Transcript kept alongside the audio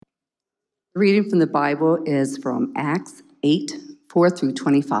The reading from the Bible is from Acts 8, 4 through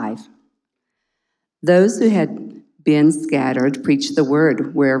 25. Those who had been scattered preached the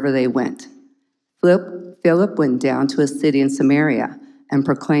word wherever they went. Philip went down to a city in Samaria and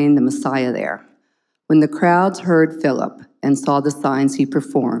proclaimed the Messiah there. When the crowds heard Philip and saw the signs he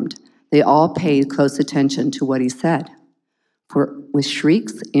performed, they all paid close attention to what he said. For with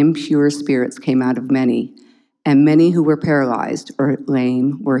shrieks, impure spirits came out of many, and many who were paralyzed or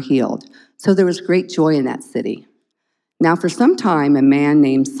lame were healed. So there was great joy in that city. Now for some time, a man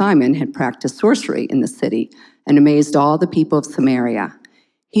named Simon had practiced sorcery in the city and amazed all the people of Samaria.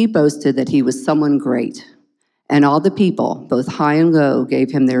 He boasted that he was someone great. And all the people, both high and low,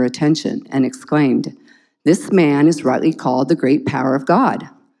 gave him their attention and exclaimed, "This man is rightly called the great power of God."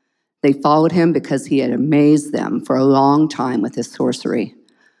 They followed him because he had amazed them for a long time with his sorcery.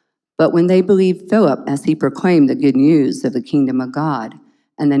 But when they believed Philip as he proclaimed the good news of the kingdom of God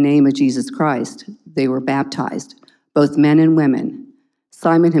and the name of Jesus Christ, they were baptized, both men and women.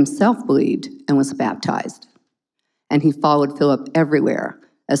 Simon himself believed and was baptized. And he followed Philip everywhere,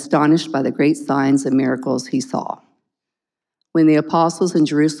 astonished by the great signs and miracles he saw. When the apostles in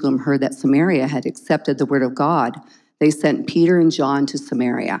Jerusalem heard that Samaria had accepted the word of God, they sent Peter and John to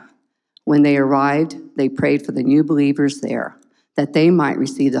Samaria. When they arrived, they prayed for the new believers there, that they might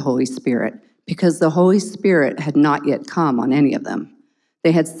receive the Holy Spirit, because the Holy Spirit had not yet come on any of them.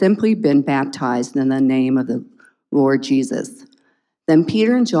 They had simply been baptized in the name of the Lord Jesus. Then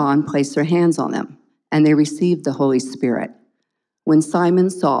Peter and John placed their hands on them, and they received the Holy Spirit. When Simon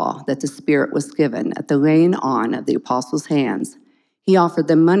saw that the Spirit was given at the laying on of the apostles' hands, he offered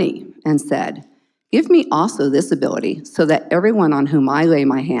them money and said, "Give me also this ability, so that everyone on whom I lay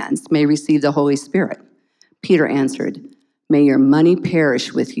my hands may receive the Holy Spirit." Peter answered, "May your money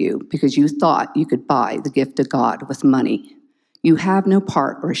perish with you, because you thought you could buy the gift of God with money. You have no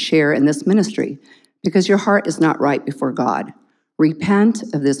part or share in this ministry, because your heart is not right before God. Repent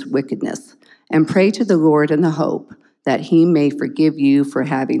of this wickedness, and pray to the Lord in the hope that he may forgive you for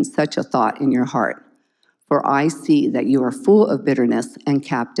having such a thought in your heart. For I see that you are full of bitterness and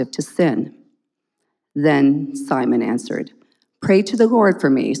captive to sin." Then Simon answered, "Pray to the Lord for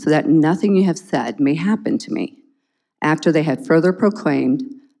me, so that nothing you have said may happen to me." After they had further proclaimed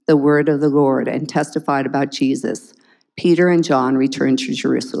the word of the Lord and testified about Jesus, Peter and John returned to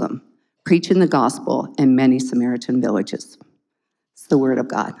Jerusalem, preaching the gospel in many Samaritan villages. It's the word of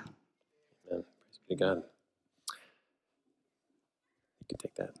God. Amen. Praise be to God. You can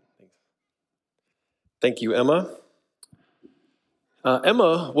take that. Thanks. Thank you, Emma.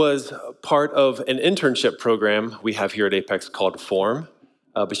 Emma was part of an internship program we have here at Apex called Form,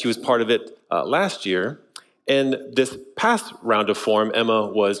 but she was part of it last year. And this past round of Form, Emma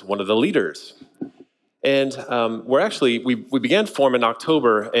was one of the leaders. And we began Form in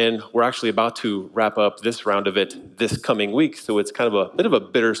October, and we're actually about to wrap up this round of it this coming week. So it's kind of a bit of a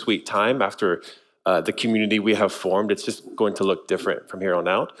bittersweet time after the community we have formed. It's just going to look different from here on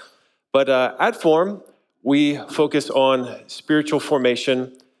out. But at Form, we focus on spiritual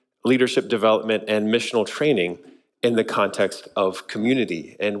formation, leadership development, and missional training in the context of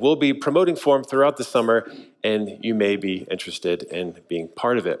community. And we'll be promoting Form throughout the summer, and you may be interested in being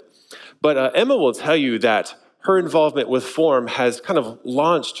part of it. But Emma will tell you that her involvement with Form has kind of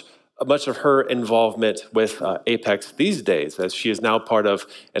launched much of her involvement with Apex these days, as she is now part of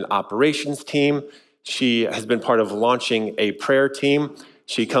an operations team. She has been part of launching a prayer team.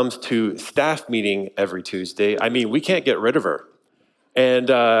 She comes to staff meeting every Tuesday. I mean, we can't get rid of her,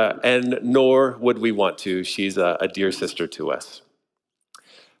 and nor would we want to. She's a dear sister to us.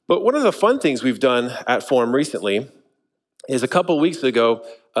 But one of the fun things we've done at Form recently is a couple weeks ago,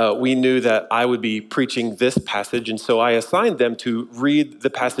 we knew that I would be preaching this passage, and so I assigned them to read the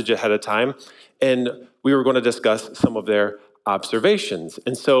passage ahead of time, and we were going to discuss some of their observations.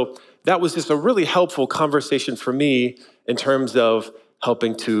 And so that was just a really helpful conversation for me in terms of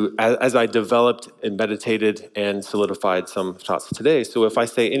helping to, as I developed and meditated and solidified some thoughts today. So if I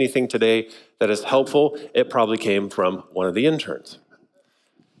say anything today that is helpful, it probably came from one of the interns.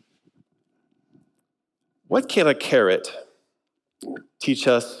 What can a carrot teach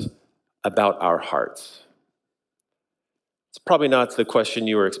us about our hearts? It's probably not the question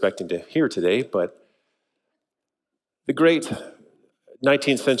you were expecting to hear today, but the great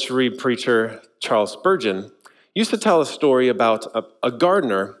 19th century preacher Charles Spurgeon used to tell a story about a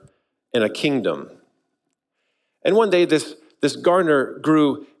gardener in a kingdom. And one day this gardener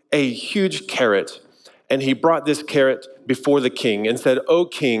grew a huge carrot, and he brought this carrot before the king and said, "O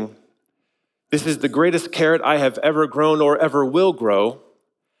king, this is the greatest carrot I have ever grown or ever will grow,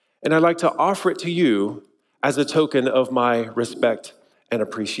 and I'd like to offer it to you as a token of my respect and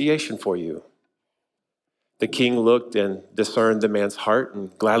appreciation for you." The king looked and discerned the man's heart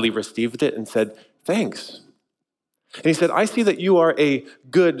and gladly received it and said, "Thanks." And he said, "I see that you are a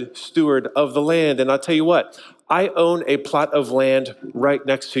good steward of the land. And I'll tell you what, I own a plot of land right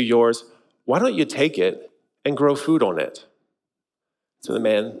next to yours. Why don't you take it and grow food on it?" So the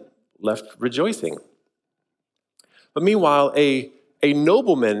man left rejoicing. But meanwhile, a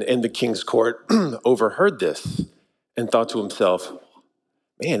nobleman in the king's court overheard this and thought to himself,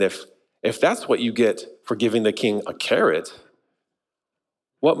 "Man, if that's what you get for giving the king a carrot,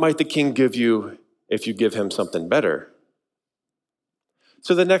 what might the king give you if you give him something better?"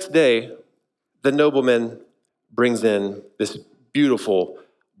 So the next day, the nobleman brings in this beautiful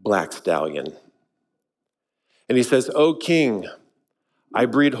black stallion. And he says, "O king, I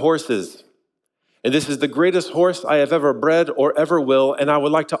breed horses, and this is the greatest horse I have ever bred or ever will, and I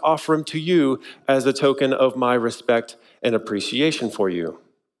would like to offer him to you as a token of my respect and appreciation for you."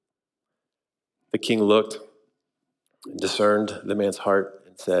 The king looked, discerned the man's heart,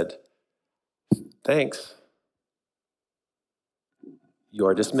 and said, "Thanks. You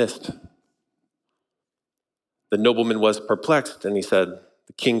are dismissed." The nobleman was perplexed, and the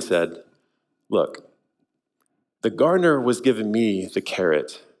king said, "Look, the gardener was giving me the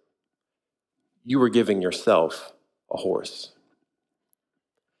carrot. You were giving yourself a horse."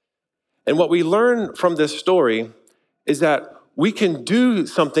 And what we learn from this story is that we can do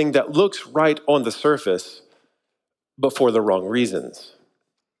something that looks right on the surface, but for the wrong reasons.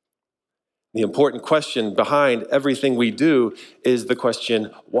 The important question behind everything we do is the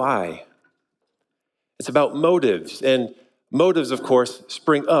question, why? It's about motives, and motives, of course,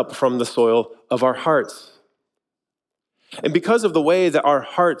 spring up from the soil of our hearts. And because of the way that our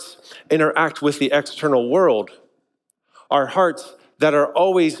hearts interact with the external world, our hearts that are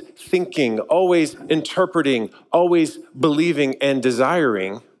always thinking, always interpreting, always believing and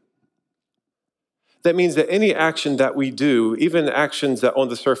desiring, that means that any action that we do, even actions that on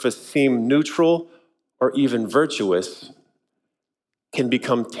the surface seem neutral or even virtuous, can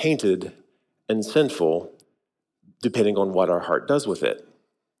become tainted and sinful depending on what our heart does with it.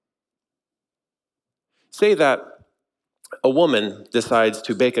 Say that a woman decides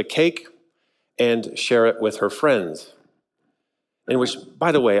to bake a cake and share it with her friends. In which,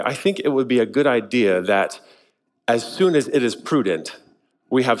 by the way, I think it would be a good idea that as soon as it is prudent,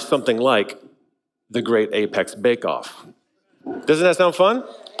 we have something like the Great Apex Bake Off. Doesn't that sound fun?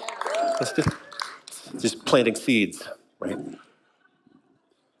 It's just planting seeds, right?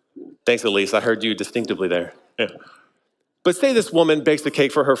 Thanks, Elise. I heard you distinctively there. Yeah. But say this woman bakes a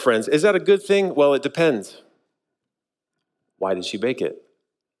cake for her friends. Is that a good thing? Well, it depends. Why did she bake it?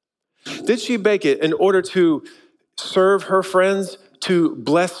 Did she bake it in order to serve her friends, to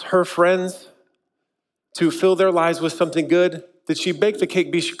bless her friends, to fill their lives with something good? Did she bake the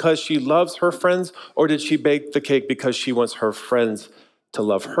cake because she loves her friends, or did she bake the cake because she wants her friends to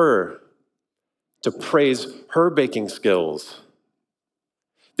love her, to praise her baking skills?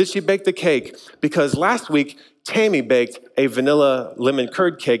 Did she bake the cake because last week Tammy baked a vanilla lemon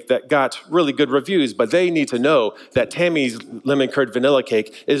curd cake that got really good reviews, but they need to know that Tammy's lemon curd vanilla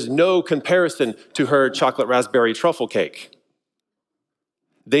cake is no comparison to her chocolate raspberry truffle cake.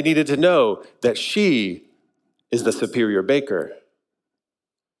 They needed to know that she is the superior baker.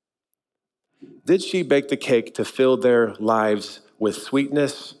 Did she bake the cake to fill their lives with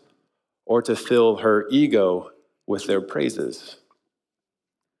sweetness or to fill her ego with their praises?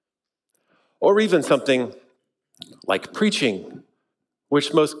 Or even something like preaching,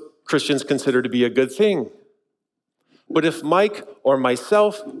 which most Christians consider to be a good thing. But if Mike or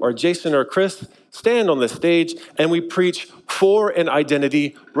myself or Jason or Chris stand on the stage and we preach for an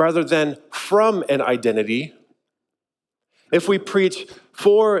identity rather than from an identity, if we preach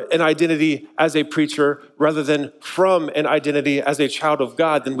for an identity as a preacher rather than from an identity as a child of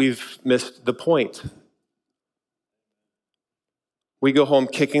God, then we've missed the point. We go home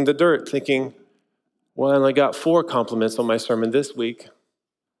kicking the dirt, thinking, well, I only got 4 compliments on my sermon this week.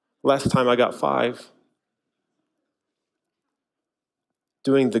 Last time I got 5.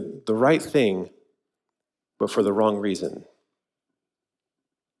 Doing the right thing, but for the wrong reason.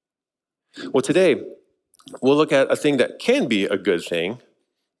 Well, today, we'll look at a thing that can be a good thing,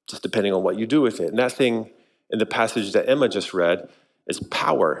 just depending on what you do with it. And that thing in the passage that Emma just read is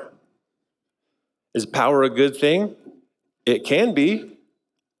power. Is power a good thing? It can be.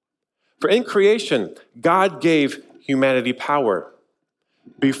 For in creation, God gave humanity power.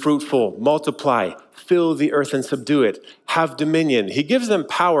 Be fruitful, multiply, fill the earth and subdue it, have dominion. He gives them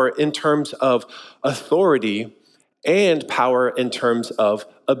power in terms of authority and power in terms of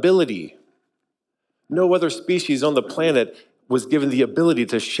ability. No other species on the planet was given the ability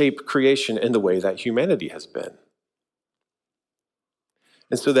to shape creation in the way that humanity has been.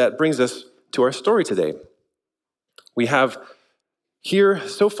 And so that brings us to our story today. We have here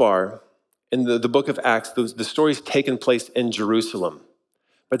so far in the book of Acts, the story's taken place in Jerusalem.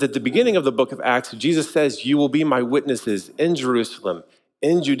 But at the beginning of the book of Acts, Jesus says, "You will be my witnesses in Jerusalem,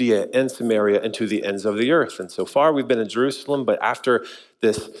 in Judea, and Samaria, and to the ends of the earth." And so far, we've been in Jerusalem, but after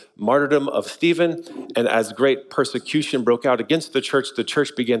this martyrdom of Stephen, and as great persecution broke out against the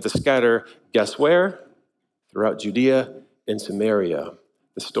church began to scatter, guess where? Throughout Judea and Samaria.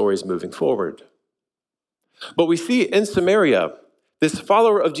 The story's moving forward. But we see in Samaria, this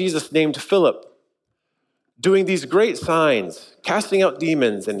follower of Jesus named Philip, doing these great signs, casting out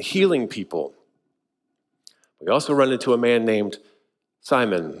demons and healing people. We also run into a man named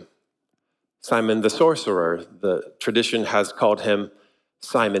Simon the sorcerer. The tradition has called him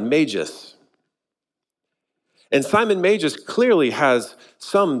Simon Magus. And Simon Magus clearly has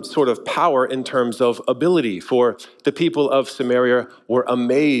some sort of power in terms of ability, for the people of Samaria were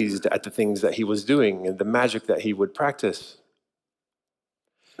amazed at the things that he was doing and the magic that he would practice.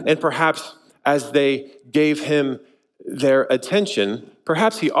 And perhaps as they gave him their attention,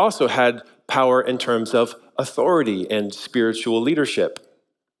 perhaps he also had power in terms of authority and spiritual leadership.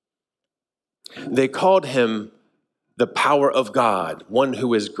 They called him the power of God, one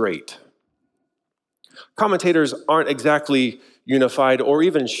who is great. Commentators aren't exactly unified or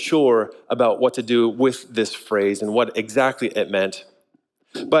even sure about what to do with this phrase and what exactly it meant.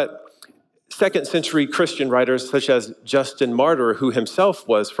 But second century Christian writers such as Justin Martyr, who himself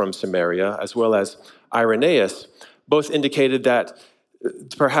was from Samaria, as well as Irenaeus, both indicated that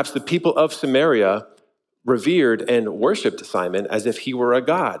perhaps the people of Samaria revered and worshiped Simon as if he were a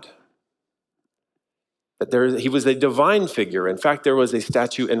god. That he was a divine figure. In fact, there was a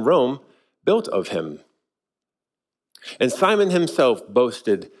statue in Rome built of him. And Simon himself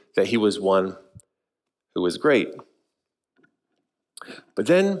boasted that he was one who was great. But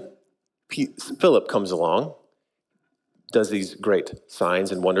then Philip comes along, does these great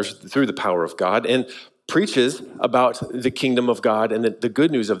signs and wonders through the power of God, and preaches about the kingdom of God and the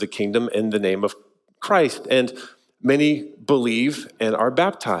good news of the kingdom in the name of Christ. And many believe and are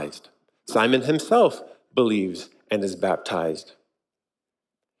baptized. Simon himself believes and is baptized.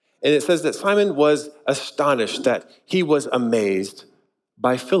 And it says that Simon was astonished, that he was amazed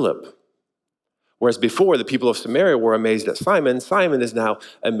by Philip. Whereas before, the people of Samaria were amazed at Simon, Simon is now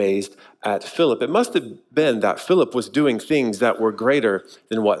amazed at Philip. It must have been that Philip was doing things that were greater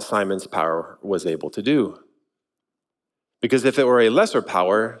than what Simon's power was able to do. Because if it were a lesser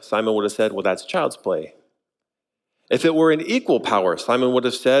power, Simon would have said, well, that's child's play. If it were an equal power, Simon would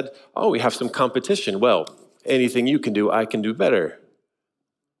have said, oh, we have some competition. Well, anything you can do, I can do better.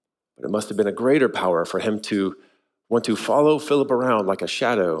 But it must have been a greater power for him to want to follow Philip around like a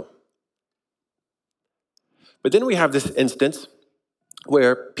shadow. But then we have this instance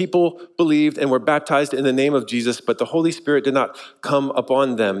where people believed and were baptized in the name of Jesus, but the Holy Spirit did not come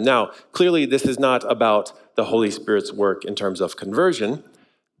upon them. Now, clearly this is not about the Holy Spirit's work in terms of conversion,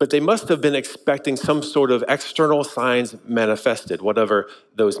 but they must have been expecting some sort of external signs manifested, whatever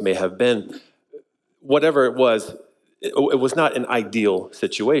those may have been. Whatever it was not an ideal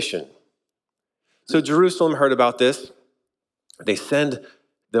situation. So Jerusalem heard about this. They send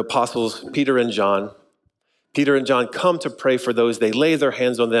the apostles Peter and John. Peter and John come to pray for those. They lay their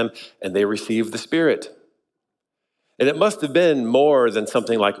hands on them and they receive the Spirit. And it must have been more than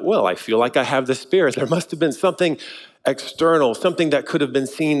something like, well, I feel like I have the Spirit. There must have been something external, something that could have been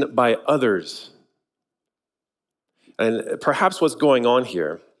seen by others. And perhaps what's going on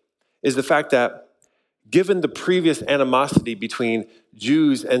here is the fact that given the previous animosity between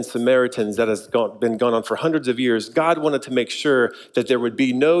Jews and Samaritans that has been going on for hundreds of years, God wanted to make sure that there would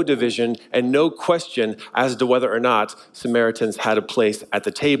be no division and no question as to whether or not Samaritans had a place at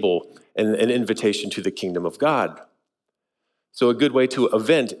the table and an invitation to the kingdom of God. So a good way to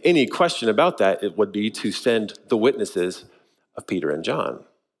avent any question about that, it would be to send the witnesses of Peter and John.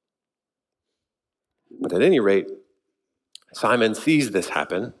 But at any rate, Simon sees this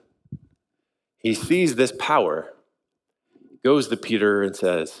happen. He sees this power, goes to Peter and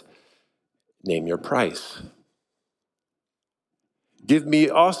says, name your price. Give me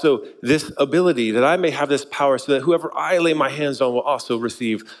also this ability that I may have this power so that whoever I lay my hands on will also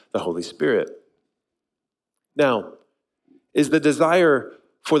receive the Holy Spirit. Now, is the desire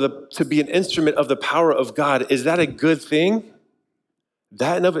to be an instrument of the power of God, is that a good thing?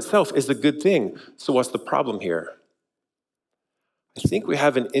 That in of itself is a good thing. So what's the problem here? I think we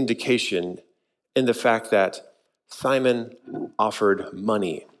have an indication in the fact that Simon offered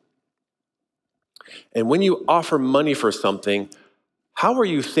money. And when you offer money for something, how are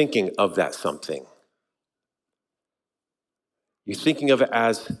you thinking of that something? You're thinking of it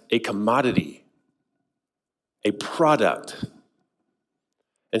as a commodity, a product.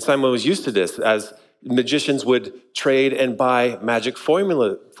 And Simon was used to this, as magicians would trade and buy magic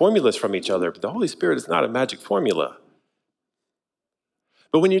formulas from each other. But the Holy Spirit is not a magic formula.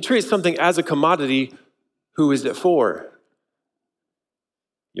 But when you treat something as a commodity, who is it for?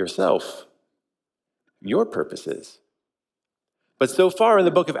 Yourself, your purposes. But so far in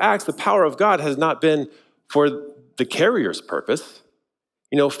the book of Acts, the power of God has not been for the carrier's purpose.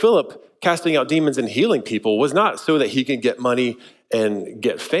 Philip casting out demons and healing people was not so that he could get money and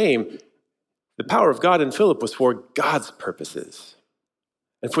get fame. The power of God in Philip was for God's purposes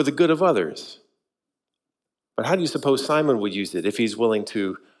and for the good of others. But how do you suppose Simon would use it if he's willing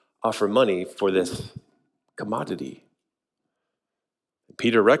to offer money for this commodity?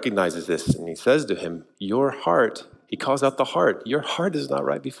 Peter recognizes this and he says to him, your heart, he calls out the heart, your heart is not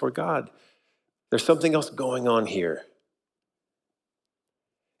right before God. There's something else going on here.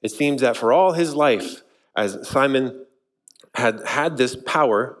 It seems that for all his life, as Simon had this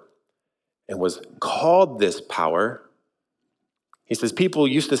power and was called this power, he says, people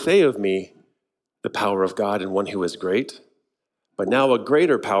used to say of me, the power of God and one who is great, but now a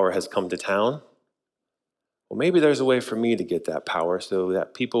greater power has come to town. Well, maybe there's a way for me to get that power so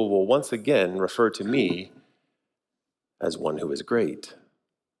that people will once again refer to me as one who is great.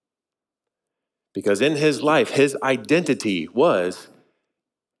 Because in his life, his identity was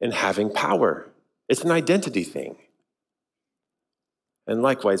in having power. It's an identity thing. And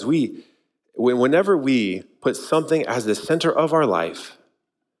likewise, whenever we put something as the center of our life,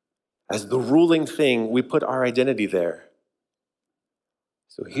 as the ruling thing, we put our identity there.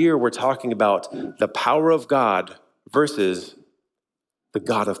 So here we're talking about the power of God versus the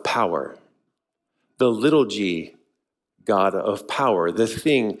God of power. The little g God of power, the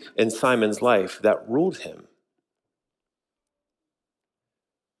thing in Simon's life that ruled him.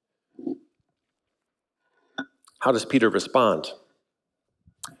 How does Peter respond?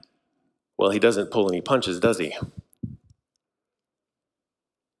 Well, he doesn't pull any punches, does he?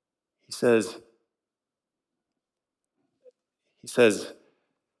 He says,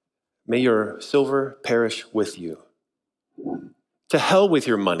 may your silver perish with you. To hell with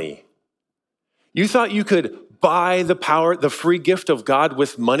your money. You thought you could buy the power, the free gift of God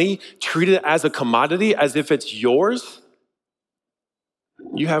with money, treat it as a commodity, as if it's yours?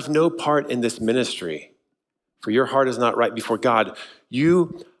 You have no part in this ministry, for your heart is not right before God.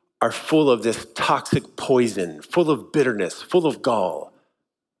 You are full of this toxic poison, full of bitterness, full of gall.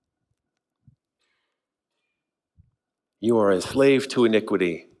 You are a slave to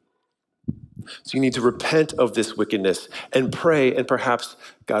iniquity. So you need to repent of this wickedness and pray, and perhaps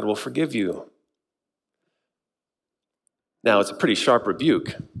God will forgive you. Now, it's a pretty sharp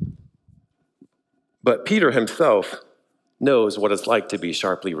rebuke, but Peter himself knows what it's like to be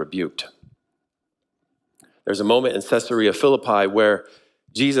sharply rebuked. There's a moment in Caesarea Philippi where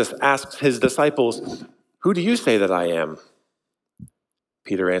Jesus asks his disciples, who do you say that I am?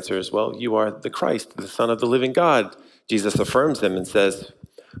 Peter answers, well, you are the Christ, the Son of the living God. Jesus affirms him and says,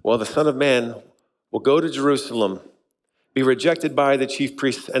 well, the Son of Man will go to Jerusalem, be rejected by the chief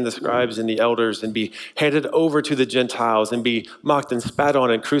priests and the scribes and the elders, and be handed over to the Gentiles, and be mocked and spat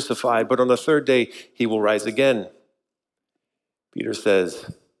on and crucified. But on the third day, he will rise again. Peter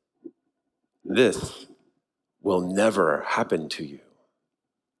says, this will never happen to you.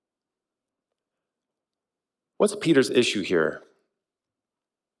 What's Peter's issue here?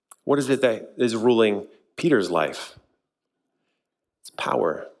 What is it that is ruling Peter's life? It's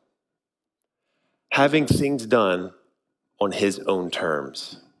power. Having things done on his own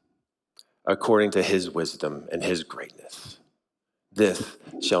terms, according to his wisdom and his greatness. This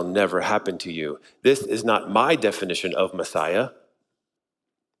shall never happen to you. This is not my definition of Messiah.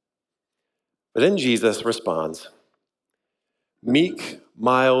 But then Jesus responds. Meek,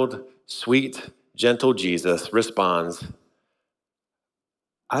 mild, sweet, gentle Jesus responds,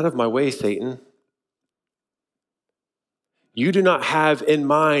 out of my way, Satan. You do not have in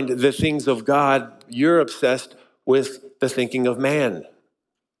mind the things of God. You're obsessed with the thinking of man.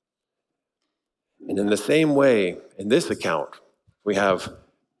 And in the same way, in this account, we have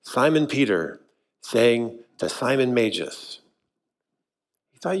Simon Peter saying to Simon Magus,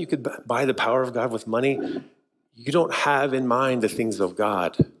 you thought you could buy the power of God with money? You don't have in mind the things of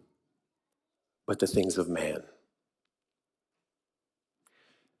God, but the things of man.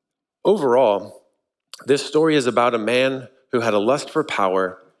 Overall, this story is about a man who had a lust for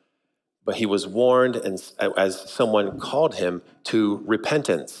power, but he was warned, and as someone called him, to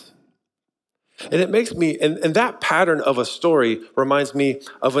repentance. And it makes me, and that pattern of a story reminds me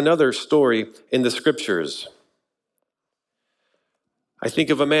of another story in the scriptures. I think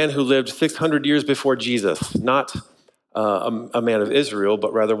of a man who lived 600 years before Jesus, not a man of Israel,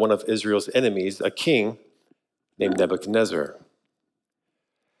 but rather one of Israel's enemies, a king named Nebuchadnezzar.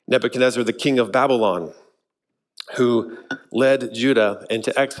 Nebuchadnezzar, the king of Babylon, who led Judah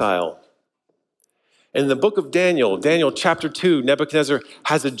into exile. In the book of Daniel, Daniel chapter 2, Nebuchadnezzar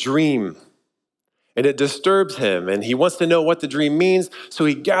has a dream, and it disturbs him, and he wants to know what the dream means, so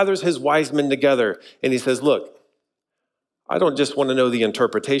he gathers his wise men together, and he says, look, I don't just want to know the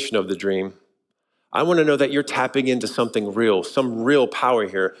interpretation of the dream. I want to know that you're tapping into something real, some real power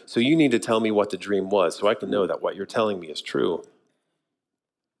here, so you need to tell me what the dream was, so I can know that what you're telling me is true.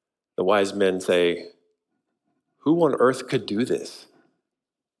 The wise men say, who on earth could do this?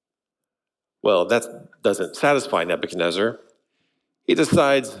 Well, that doesn't satisfy Nebuchadnezzar. He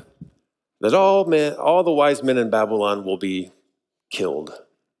decides that all the wise men in Babylon will be killed.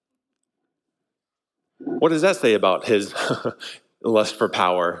 What does that say about his lust for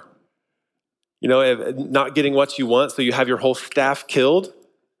power? You know, not getting what you want, so you have your whole staff killed?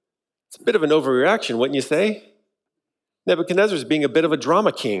 It's a bit of an overreaction, wouldn't you say? Nebuchadnezzar's being a bit of a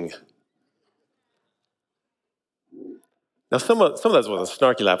drama king. Now, some of that was a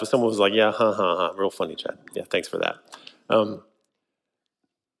snarky laugh, but someone was like, yeah, real funny, Chad. Yeah, thanks for that.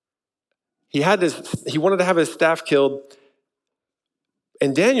 He wanted to have his staff killed,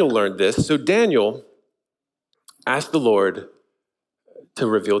 and Daniel learned this, so Daniel asked the Lord to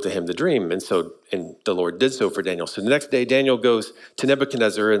reveal to him the dream, and the Lord did so for Daniel. So the next day, Daniel goes to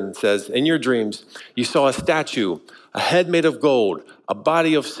Nebuchadnezzar and says, in your dreams, you saw a statue, a head made of gold, a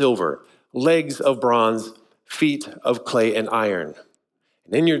body of silver, legs of bronze, feet of clay and iron.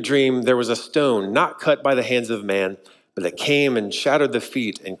 And in your dream, there was a stone not cut by the hands of man, but that came and shattered the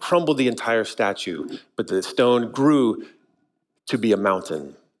feet and crumbled the entire statue. But the stone grew to be a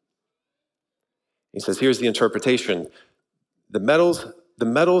mountain. He says, here's the interpretation. The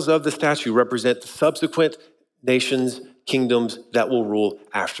metals of the statue represent the subsequent nations, kingdoms that will rule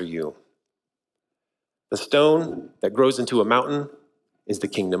after you. The stone that grows into a mountain is the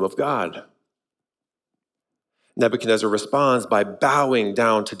kingdom of God. Nebuchadnezzar responds by bowing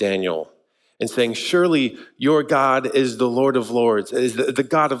down to Daniel and saying, surely your God is the Lord of lords, is the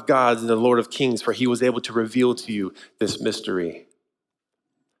God of gods and the Lord of kings, for he was able to reveal to you this mystery.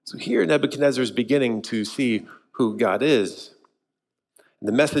 So here Nebuchadnezzar is beginning to see who God is.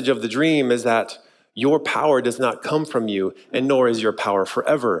 The message of the dream is that your power does not come from you, and nor is your power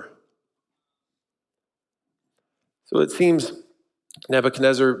forever. So it seems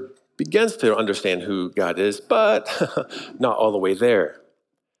Nebuchadnezzar begins to understand who God is, but not all the way there.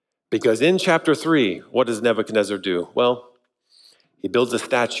 Because in chapter 3, what does Nebuchadnezzar do? Well, he builds a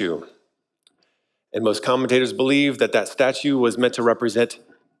statue. And most commentators believe that that statue was meant to represent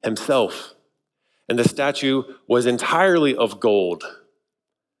himself. And the statue was entirely of gold.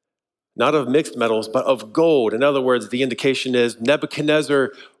 Not of mixed metals, but of gold. In other words, the indication is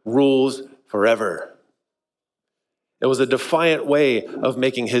Nebuchadnezzar rules forever. It was a defiant way of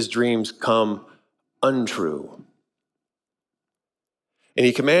making his dreams come untrue. And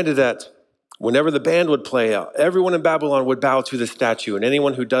he commanded that whenever the band would play out, everyone in Babylon would bow to the statue, and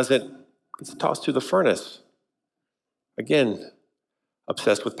anyone who doesn't gets tossed to the furnace. Again,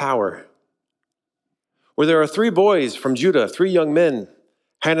 obsessed with power. Where there are 3 boys from Judah, 3 young men,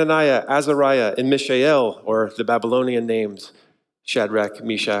 Hananiah, Azariah, and Mishael, or the Babylonian names, Shadrach,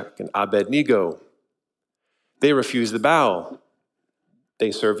 Meshach, and Abednego. They refuse the bow.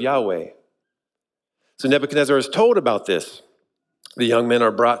 They serve Yahweh. So Nebuchadnezzar is told about this. The young men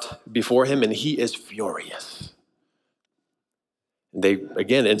are brought before him, and he is furious. They,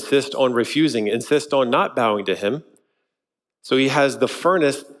 again, insist on refusing, insist on not bowing to him. So he has the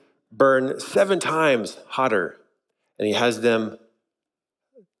furnace burn 7 times hotter, and he has them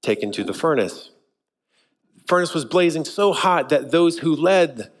taken to the furnace. The furnace was blazing so hot that those who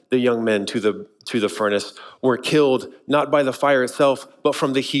led the young men to the furnace were killed, not by the fire itself, but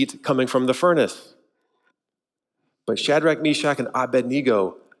from the heat coming from the furnace. But Shadrach, Meshach, and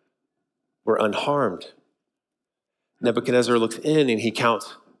Abednego were unharmed. Nebuchadnezzar looks in and he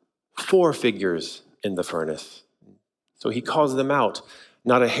counts 4 figures in the furnace. So he calls them out.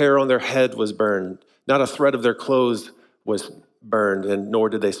 Not a hair on their head was burned. Not a thread of their clothes was burned, and nor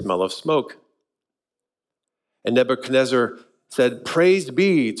did they smell of smoke. And Nebuchadnezzar said, praise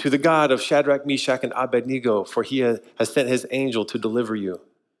be to the God of Shadrach, Meshach, and Abednego, for he has sent his angel to deliver you.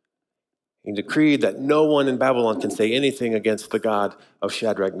 He decreed that no one in Babylon can say anything against the God of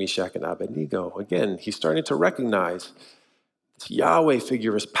Shadrach, Meshach, and Abednego. Again, he's starting to recognize this Yahweh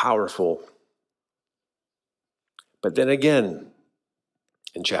figure is powerful. But then again,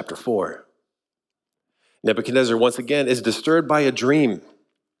 in chapter 4, Nebuchadnezzar once again is disturbed by a dream.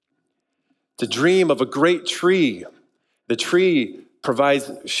 It's a dream of a great tree. The tree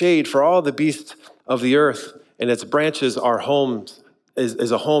provides shade for all the beasts of the earth, and its branches are homes,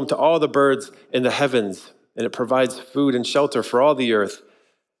 is a home to all the birds in the heavens, and it provides food and shelter for all the earth.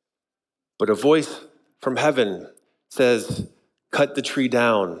 But a voice from heaven says, cut the tree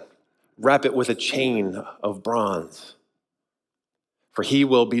down, wrap it with a chain of bronze. For he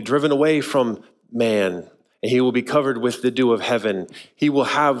will be driven away from man, and he will be covered with the dew of heaven. He will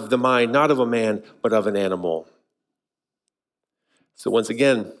have the mind not of a man, but of an animal. So once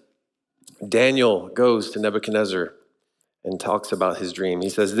again, Daniel goes to Nebuchadnezzar and talks about his dream. He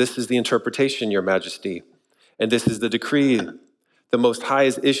says, this is the interpretation, your majesty, and this is the decree the Most High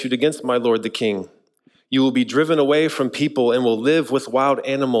has issued against my lord the king. You will be driven away from people and will live with wild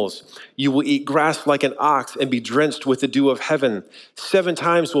animals. You will eat grass like an ox and be drenched with the dew of heaven. 7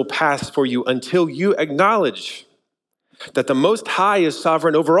 times will pass for you until you acknowledge that the Most High is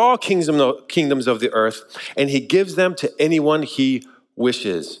sovereign over all kingdoms of the earth, and he gives them to anyone he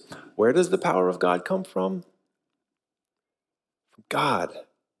wishes. Where does the power of God come from? From God.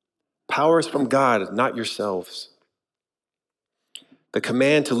 Power is from God, not yourselves. The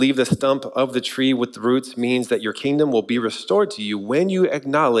command to leave the stump of the tree with the roots means that your kingdom will be restored to you when you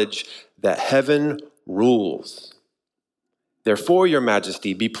acknowledge that heaven rules. Therefore, your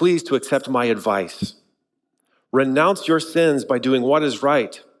majesty, be pleased to accept my advice. Renounce your sins by doing what is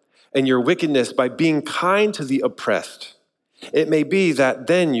right, and your wickedness by being kind to the oppressed. It may be that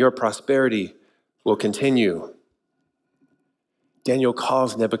then your prosperity will continue. Daniel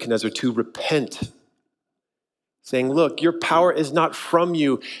calls Nebuchadnezzar to repent, saying, look, your power is not from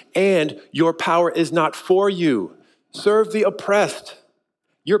you, and your power is not for you. Serve the oppressed.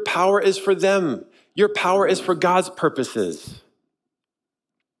 Your power is for them. Your power is for God's purposes.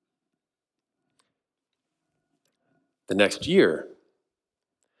 The next year,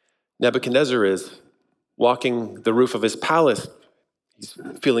 Nebuchadnezzar is walking the roof of his palace. He's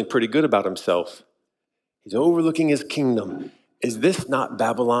feeling pretty good about himself. He's overlooking his kingdom. Is this not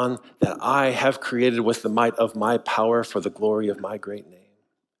Babylon that I have created with the might of my power for the glory of my great name,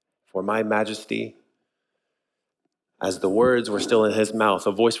 for my majesty? As the words were still in his mouth,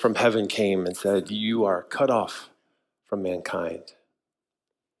 a voice from heaven came and said, you are cut off from mankind.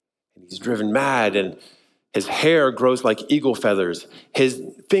 And he's driven mad, and his hair grows like eagle feathers. His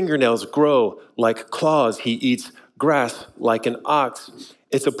fingernails grow like claws. He eats grass like an ox.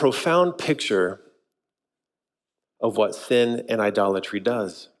 It's a profound picture of what sin and idolatry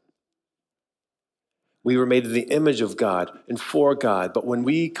does. We were made in the image of God and for God, but when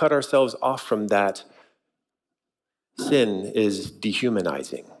we cut ourselves off from that, sin is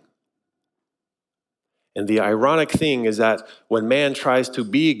dehumanizing. And the ironic thing is that when man tries to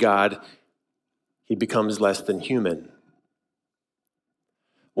be God, he becomes less than human.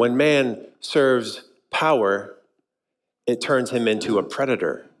 When man serves power, it turns him into a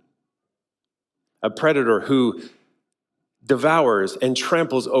predator who devours and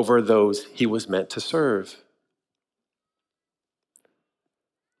tramples over those he was meant to serve.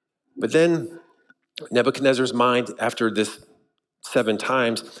 But then Nebuchadnezzar's mind, after this 7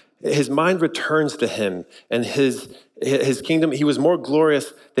 times, his mind returns to him and his kingdom. He was more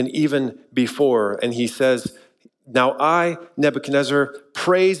glorious than even before. And he says, now I, Nebuchadnezzar,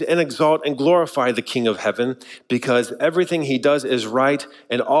 praise and exalt and glorify the King of heaven, because everything he does is right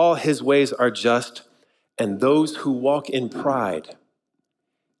and all his ways are just. And those who walk in pride,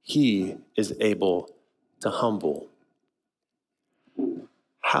 he is able to humble.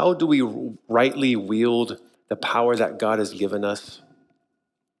 How do we rightly wield the power that God has given us?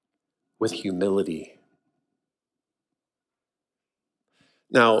 With humility.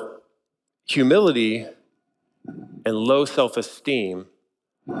 Now, humility and low self-esteem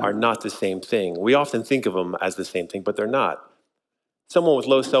are not the same thing. We often think of them as the same thing, but they're not. Someone with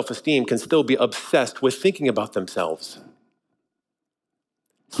low self-esteem can still be obsessed with thinking about themselves.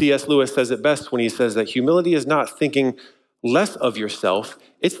 C.S. Lewis says it best when he says that humility is not thinking less of yourself,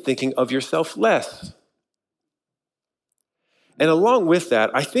 it's thinking of yourself less. And along with that,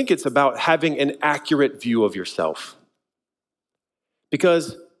 I think it's about having an accurate view of yourself.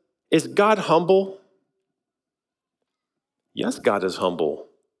 Because is God humble? Yes, God is humble.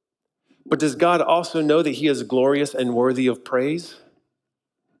 But does God also know that he is glorious and worthy of praise?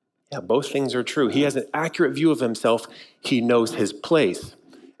 Yeah, both things are true. He has an accurate view of himself. He knows his place,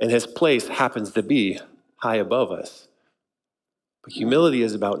 and his place happens to be high above us. But humility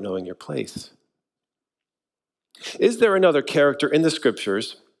is about knowing your place. Is there another character in the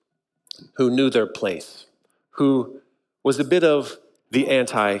scriptures who knew their place, who was a bit of the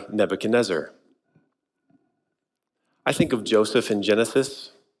anti-Nebuchadnezzar. I think of Joseph in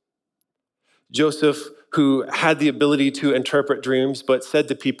Genesis. Joseph, who had the ability to interpret dreams, but said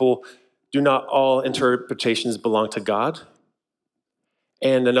to people, do not all interpretations belong to God?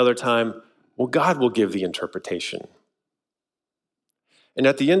 And another time, well, God will give the interpretation. And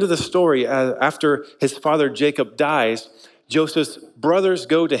at the end of the story, after his father Jacob dies, Joseph's brothers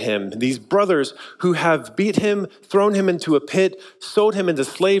go to him, these brothers who have beat him, thrown him into a pit, sold him into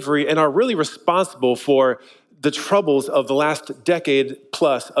slavery, and are really responsible for the troubles of the last decade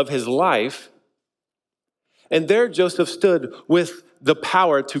plus of his life. And there Joseph stood with the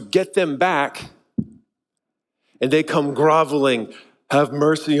power to get them back. And they come groveling, have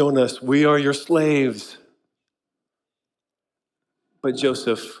mercy on us, we are your slaves. But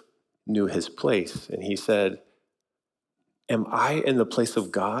Joseph knew his place, and he said, am I in the place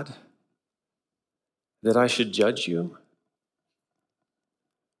of God that I should judge you?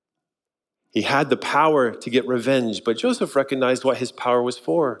 He had the power to get revenge, but Joseph recognized what his power was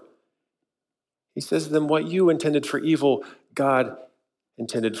for. He says, then what you intended for evil, God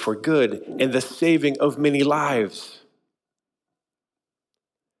intended for good, and the saving of many lives.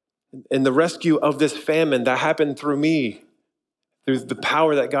 And the rescue of this famine that happened through me, through the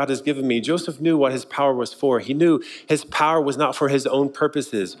power that God has given me. Joseph knew what his power was for. He knew his power was not for his own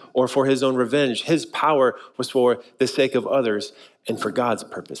purposes or for his own revenge. His power was for the sake of others and for God's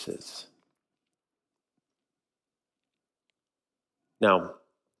purposes. Now,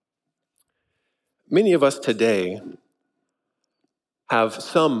 many of us today have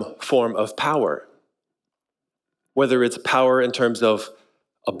some form of power, whether it's power in terms of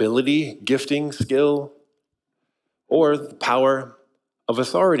ability, gifting, skill, or the power of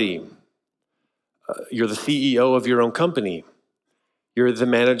authority. You're the CEO of your own company. You're the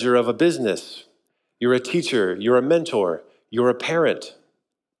manager of a business. You're a teacher. You're a mentor. You're a parent.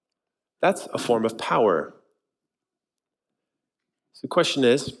 That's a form of power. So the question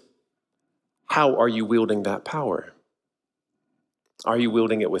is, how are you wielding that power? Are you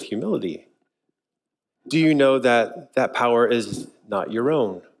wielding it with humility? Do you know that that power is not your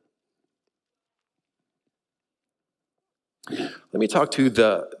own? Let me talk to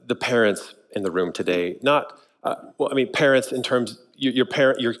the parents in the room today. Not, parents in terms,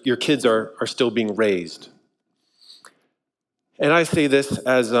 your kids are still being raised. And I say this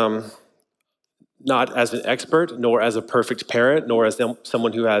as not as an expert, nor as a perfect parent, nor as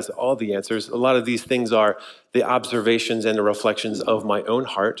someone who has all the answers. A lot of these things are the observations and the reflections of my own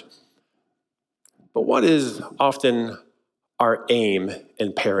heart. But what is often our aim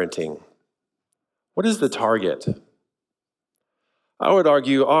in parenting? What is the target? I would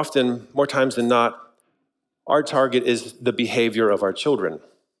argue often, more times than not, our target is the behavior of our children.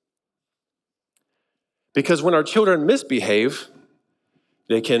 Because when our children misbehave,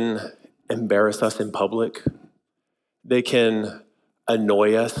 they can embarrass us in public. They can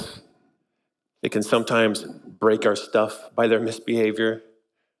annoy us. They can sometimes break our stuff by their misbehavior.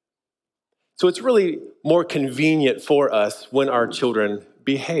 So it's really more convenient for us when our children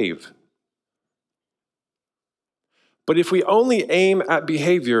behave. But if we only aim at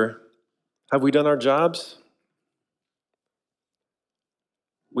behavior, have we done our jobs?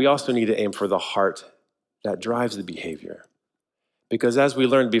 We also need to aim for the heart that drives the behavior. Because as we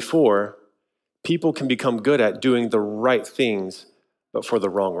learned before, people can become good at doing the right things, but for the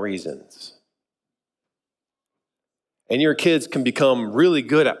wrong reasons. And your kids can become really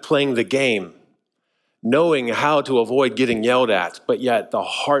good at playing the game, knowing how to avoid getting yelled at, but yet the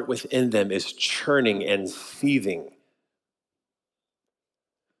heart within them is churning and seething.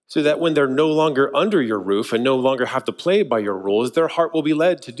 So that when they're no longer under your roof and no longer have to play by your rules, their heart will be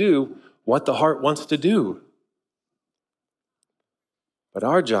led to do what the heart wants to do. But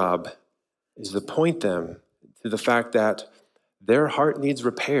our job is to point them to the fact that their heart needs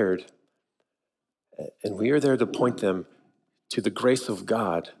repaired. And we are there to point them to the grace of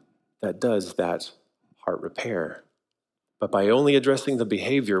God that does that heart repair. But by only addressing the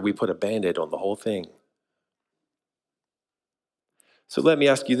behavior, we put a Band-Aid on the whole thing. So let me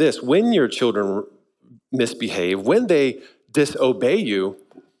ask you this. When your children misbehave, when they disobey you,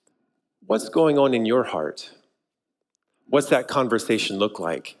 what's going on in your heart? What's that conversation look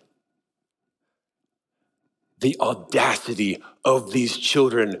like? The audacity of these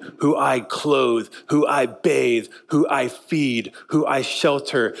children who I clothe, who I bathe, who I feed, who I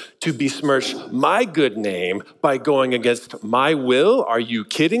shelter, to besmirch my good name by going against my will? Are you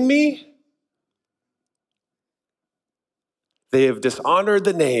kidding me? They have dishonored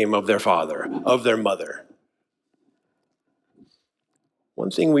the name of their father, of their mother. one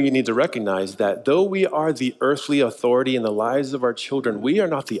thing we need to recognize that though we are the earthly authority in the lives of our children, we are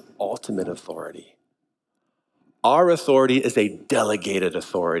not the ultimate authority. Our authority is a delegated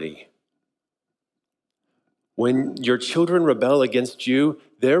authority. When your children rebel against you,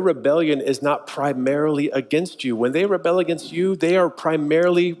 their rebellion is not primarily against you. When they rebel against you, they are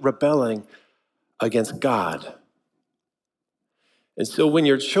primarily rebelling against God. And so when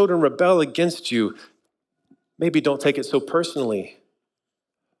your children rebel against you, maybe don't take it so personally,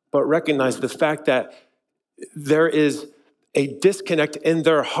 but recognize the fact that there is a disconnect in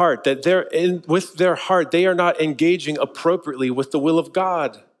their heart, that with their heart, they are not engaging appropriately with the will of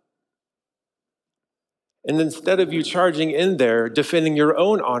God. And instead of you charging in there, defending your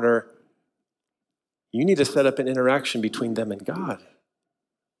own honor, you need to set up an interaction between them and God,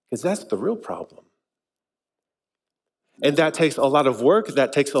 because that's the real problem. And that takes a lot of work,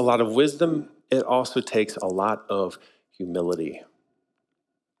 that takes a lot of wisdom. It also takes a lot of humility.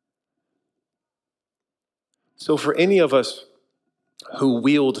 So for any of us who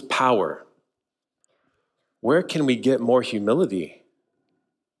wield power, where can we get more humility?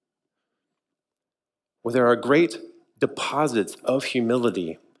 Well, there are great deposits of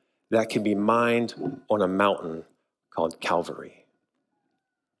humility that can be mined on a mountain called Calvary.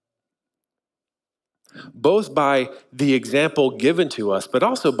 Both by the example given to us, but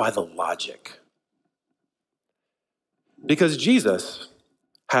also by the logic. Because Jesus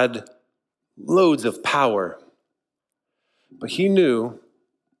had loads of power, but he knew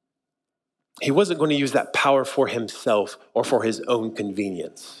he wasn't going to use that power for himself or for his own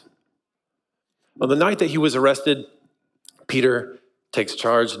convenience. On the night that he was arrested, Peter takes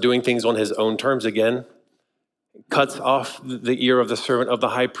charge, doing things on his own terms again, cuts off the ear of the servant of the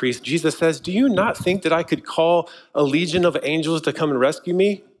high priest. Jesus says, "Do you not think that I could call a legion of angels to come and rescue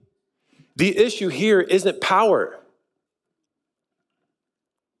me?" The issue here isn't power.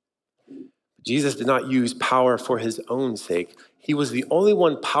 Jesus did not use power for his own sake. He was the only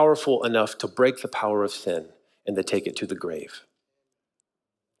one powerful enough to break the power of sin and to take it to the grave.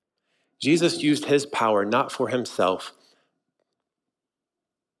 Jesus used his power not for himself,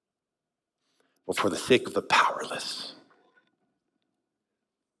 but for the sake of the powerless.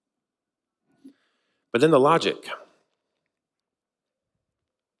 But then the logic.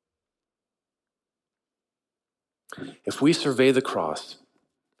 If we survey the cross,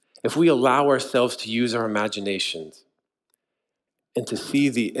 if we allow ourselves to use our imaginations and to see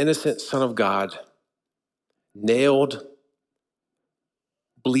the innocent Son of God nailed,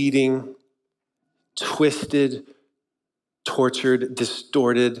 bleeding, twisted, tortured,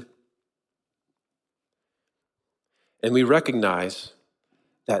 distorted, and we recognize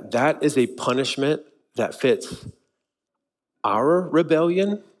that that is a punishment that fits our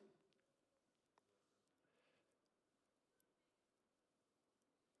rebellion,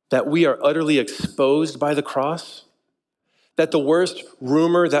 that we are utterly exposed by the cross, that the worst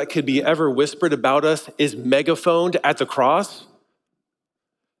rumor that could be ever whispered about us is megaphoned at the cross,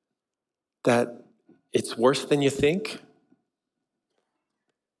 that it's worse than you think.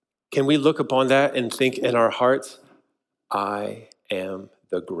 Can we look upon that and think in our hearts, I am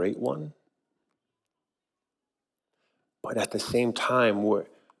the great one? But at the same time,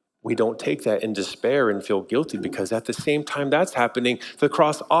 we don't take that in despair and feel guilty, because at the same time that's happening, the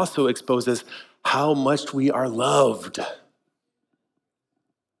cross also exposes how much we are loved.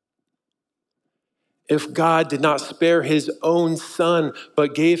 If God did not spare his own son,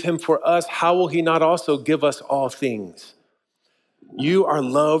 but gave him for us, how will he not also give us all things? You are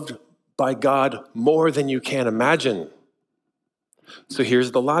loved by God more than you can imagine. So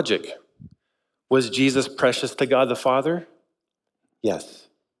here's the logic. Was Jesus precious to God the Father? Yes.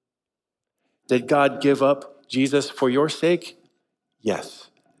 Did God give up Jesus for your sake? Yes.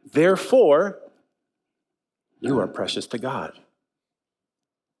 Therefore, you are precious to God.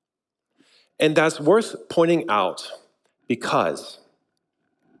 And that's worth pointing out because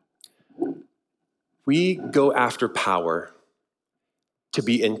we go after power to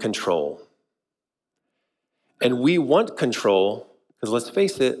be in control. And we want control because, let's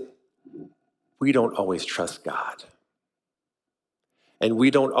face it, we don't always trust God. And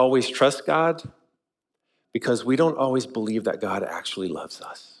we don't always trust God because we don't always believe that God actually loves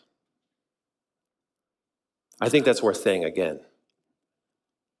us. I think that's worth saying again.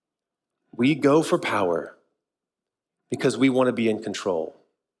 We go for power because we want to be in control.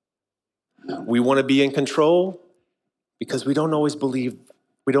 We want to be in control because we don't always believe,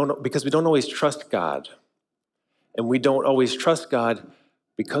 because we don't always trust God. And we don't always trust God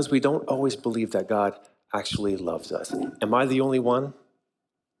because we don't always believe that God actually loves us. Am I the only one?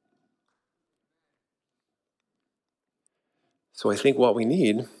 So I think what we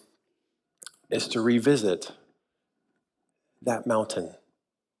need is to revisit that mountain,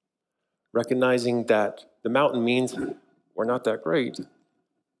 recognizing that the mountain means we're not that great,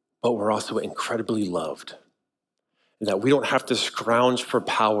 but we're also incredibly loved. And that we don't have to scrounge for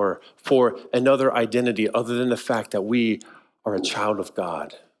power, for another identity other than the fact that we are a child of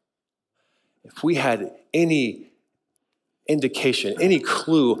God. If we had any indication, any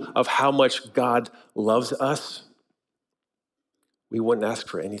clue of how much God loves us, we wouldn't ask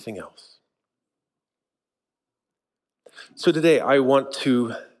for anything else. So today, I want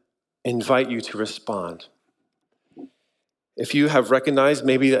to invite you to respond. If you have recognized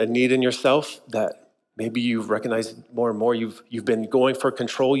maybe a need in yourself that maybe you've recognized more and more, you've been going for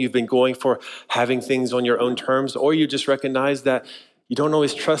control, you've been going for having things on your own terms, or you just recognize that you don't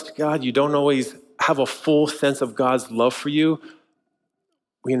always trust God, you don't always have a full sense of God's love for you,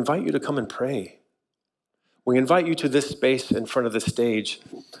 we invite you to come and pray. We invite you to this space in front of the stage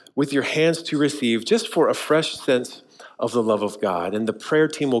with your hands to receive, just for a fresh sense of the love of God. And the prayer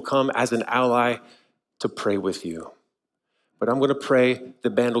team will come as an ally to pray with you. But I'm going to pray, the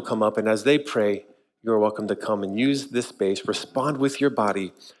band will come up, and as they pray, you're welcome to come and use this space, respond with your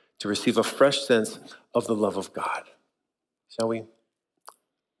body to receive a fresh sense of the love of God. Shall we?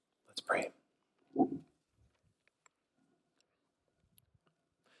 Let's pray.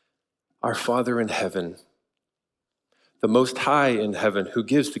 Our Father in heaven, the Most High in heaven, who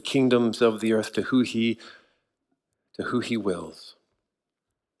gives the kingdoms of the earth to who he wills.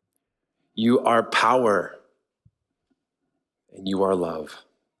 You are power, and you are love.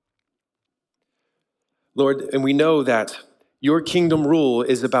 Lord, and we know that your kingdom rule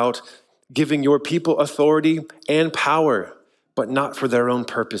is about giving your people authority and power, but not for their own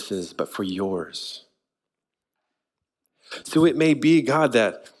purposes, but for yours. So it may be, God,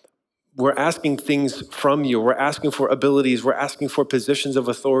 that we're asking things from you. We're asking for abilities. We're asking for positions of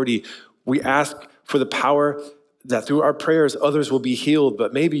authority. We ask for the power that through our prayers, others will be healed.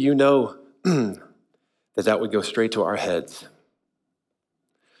 But maybe you know that would go straight to our heads.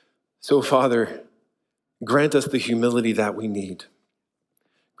 So, Father, grant us the humility that we need.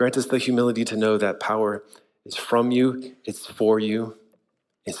 Grant us the humility to know that power is from you, it's for you,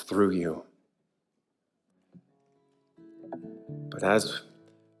 it's through you. But as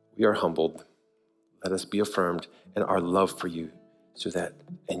we are humbled, let us be affirmed in our love for you,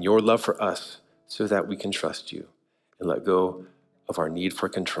 and your love for us, so that we can trust you and let go of our need for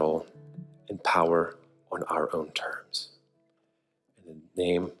control and power on our own terms. In the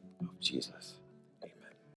name of Jesus.